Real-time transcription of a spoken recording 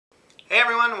Hey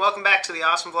everyone, welcome back to the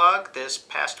awesome vlog. This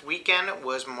past weekend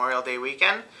was Memorial Day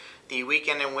weekend, the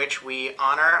weekend in which we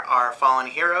honor our fallen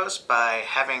heroes by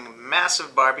having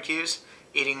massive barbecues,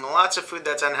 eating lots of food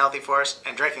that's unhealthy for us,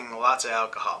 and drinking lots of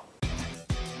alcohol.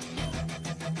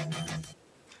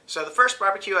 So the first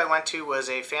barbecue I went to was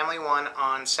a family one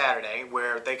on Saturday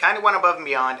where they kind of went above and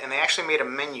beyond and they actually made a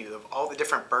menu of all the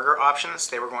different burger options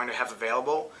they were going to have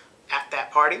available at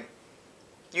that party.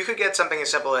 You could get something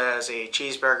as simple as a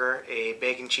cheeseburger, a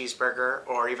bacon cheeseburger,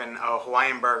 or even a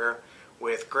Hawaiian burger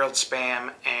with grilled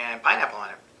Spam and pineapple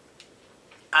on it.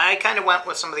 I kind of went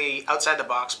with some of the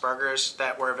outside-the-box burgers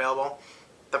that were available.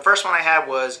 The first one I had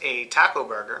was a taco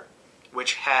burger,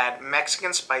 which had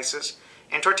Mexican spices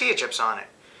and tortilla chips on it.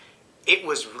 It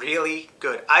was really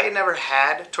good. I had never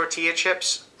had tortilla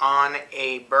chips on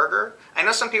a burger. I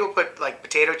know some people put like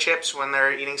potato chips when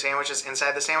they're eating sandwiches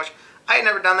inside the sandwich. I had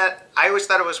never done that. I always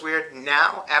thought it was weird.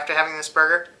 Now, after having this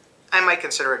burger, I might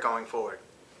consider it going forward.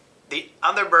 The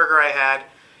other burger I had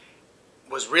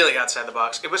was really outside the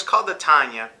box. It was called the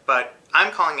Tanya, but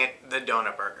I'm calling it the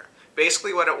Donut Burger.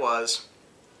 Basically what it was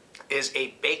is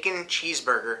a bacon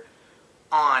cheeseburger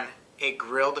on a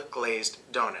grilled glazed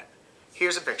donut.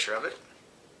 Here's a picture of it.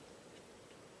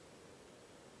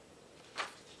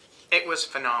 It was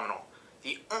phenomenal.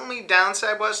 The only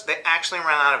downside was they actually ran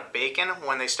out of bacon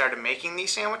when they started making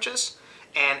these sandwiches.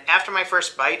 And after my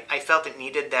first bite, I felt it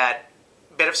needed that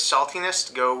bit of saltiness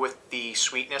to go with the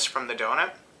sweetness from the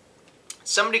donut.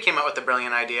 Somebody came up with the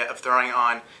brilliant idea of throwing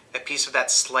on a piece of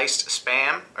that sliced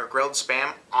Spam or grilled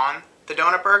Spam on the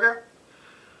donut burger.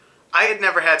 I had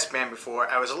never had Spam before.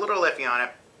 I was a little iffy on it.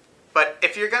 But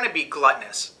if you're going to be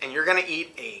gluttonous and you're going to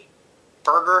eat a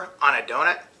burger on a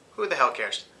donut, who the hell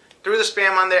cares? Threw the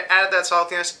Spam on there, added that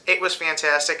saltiness. It was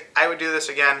fantastic. I would do this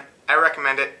again. I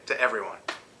recommend it to everyone.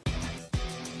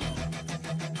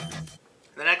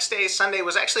 The next day, Sunday,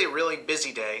 was actually a really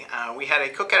busy day. We had a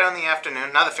cookout in the afternoon,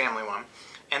 another family one,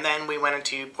 and then we went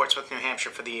into Portsmouth, New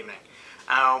Hampshire for the evening.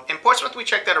 In Portsmouth, we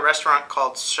checked out a restaurant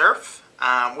called Surf,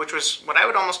 which was what I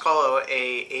would almost call a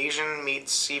Asian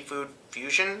meets seafood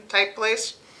fusion type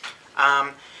place.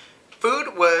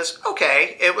 Food was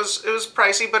okay. It was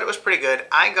pricey, but it was pretty good.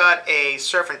 I got a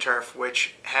surf and turf,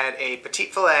 which had a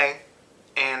petite filet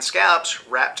and scallops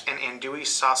wrapped in andouille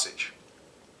sausage.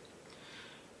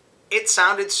 It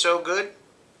sounded so good,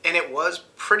 and it was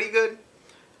pretty good,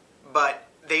 but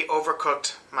they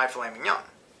overcooked my filet mignon.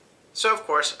 So of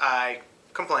course I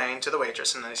complained to the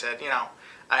waitress, and I said, you know,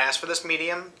 I asked for this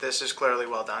medium. This is clearly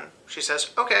well done. She says,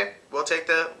 okay, we'll take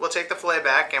the filet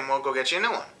back, and we'll go get you a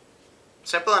new one.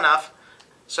 Simple enough,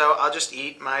 so I'll just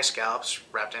eat my scallops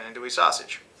wrapped in andouille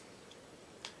sausage.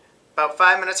 About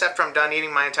 5 minutes after I'm done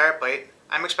eating my entire plate,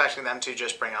 I'm expecting them to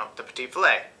just bring out the petite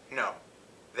filet. No.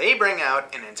 They bring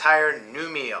out an entire new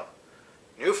meal.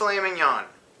 New filet mignon,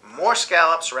 more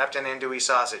scallops wrapped in andouille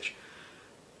sausage.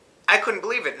 I couldn't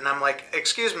believe it, and I'm like,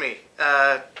 excuse me,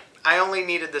 I only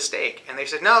needed the steak. And they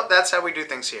said, no, that's how we do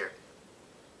things here.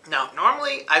 Now,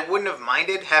 normally I wouldn't have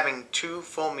minded having 2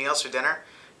 full meals for dinner.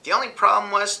 The only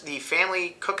problem was the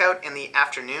family cookout in the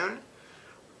afternoon.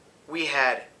 We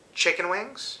had chicken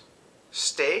wings,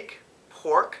 steak,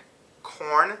 pork,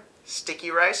 corn, sticky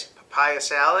rice, papaya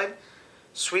salad,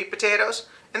 sweet potatoes,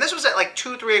 and this was at like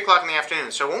 2, 3 o'clock in the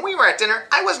afternoon. So when we were at dinner,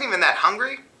 I wasn't even that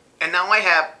hungry, and now I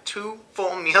have 2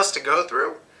 full meals to go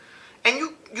through. And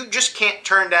you just can't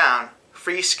turn down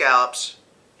free scallops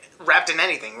wrapped in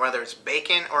anything, whether it's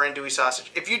bacon or andouille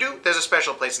sausage. If you do, there's a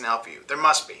special place in hell for you. There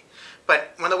must be.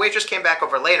 But when the waitress came back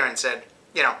over later and said,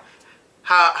 you know,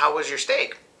 how was your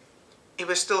steak? It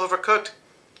was still overcooked.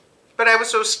 But I was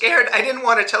so scared, I didn't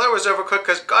want to tell her it was overcooked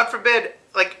because, God forbid,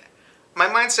 like,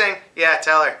 my mind's saying, yeah,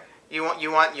 tell her, you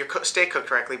want your steak cooked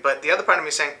correctly. But the other part of me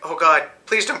is saying, oh God,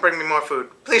 please don't bring me more food.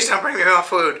 Please don't bring me more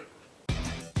food.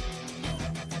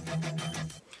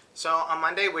 So on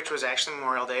Monday, which was actually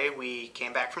Memorial Day, we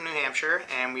came back from New Hampshire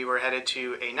and we were headed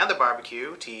to another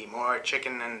barbecue to eat more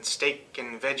chicken and steak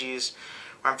and veggies,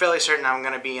 where I'm fairly certain I'm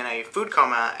going to be in a food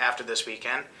coma after this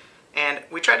weekend. And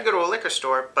we tried to go to a liquor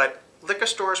store, but liquor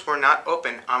stores were not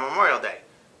open on Memorial Day.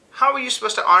 How are you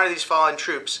supposed to honor these fallen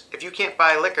troops if you can't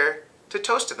buy liquor to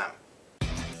toast to them?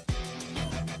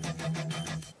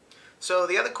 So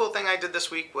the other cool thing I did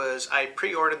this week was I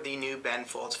pre-ordered the new Ben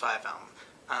Folds 5 album.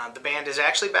 The band is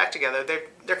actually back together.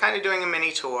 They're kind of doing a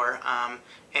mini tour,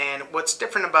 and what's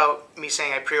different about me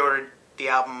saying I pre-ordered the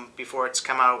album before it's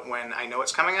come out when I know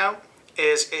it's coming out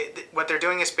is what they're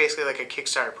doing is basically like a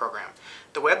Kickstarter program.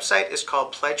 The website is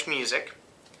called Pledge Music,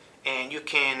 and you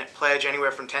can pledge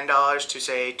anywhere from $10 to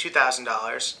say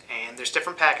 $2,000, and there's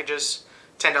different packages.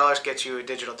 $10 gets you a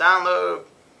digital download,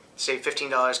 Save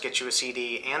 $15, get you a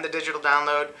CD and the digital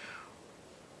download.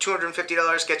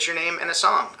 $250 gets your name in a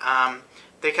song.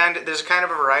 There's a kind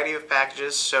of a variety of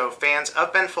packages, so fans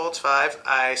of Ben Folds 5,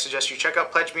 I suggest you check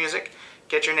out Pledge Music,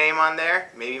 get your name on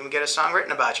there, maybe even get a song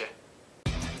written about you.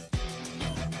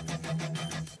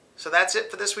 So that's it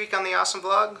for this week on the Awesome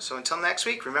Vlog. So until next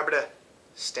week, remember to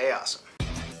stay awesome.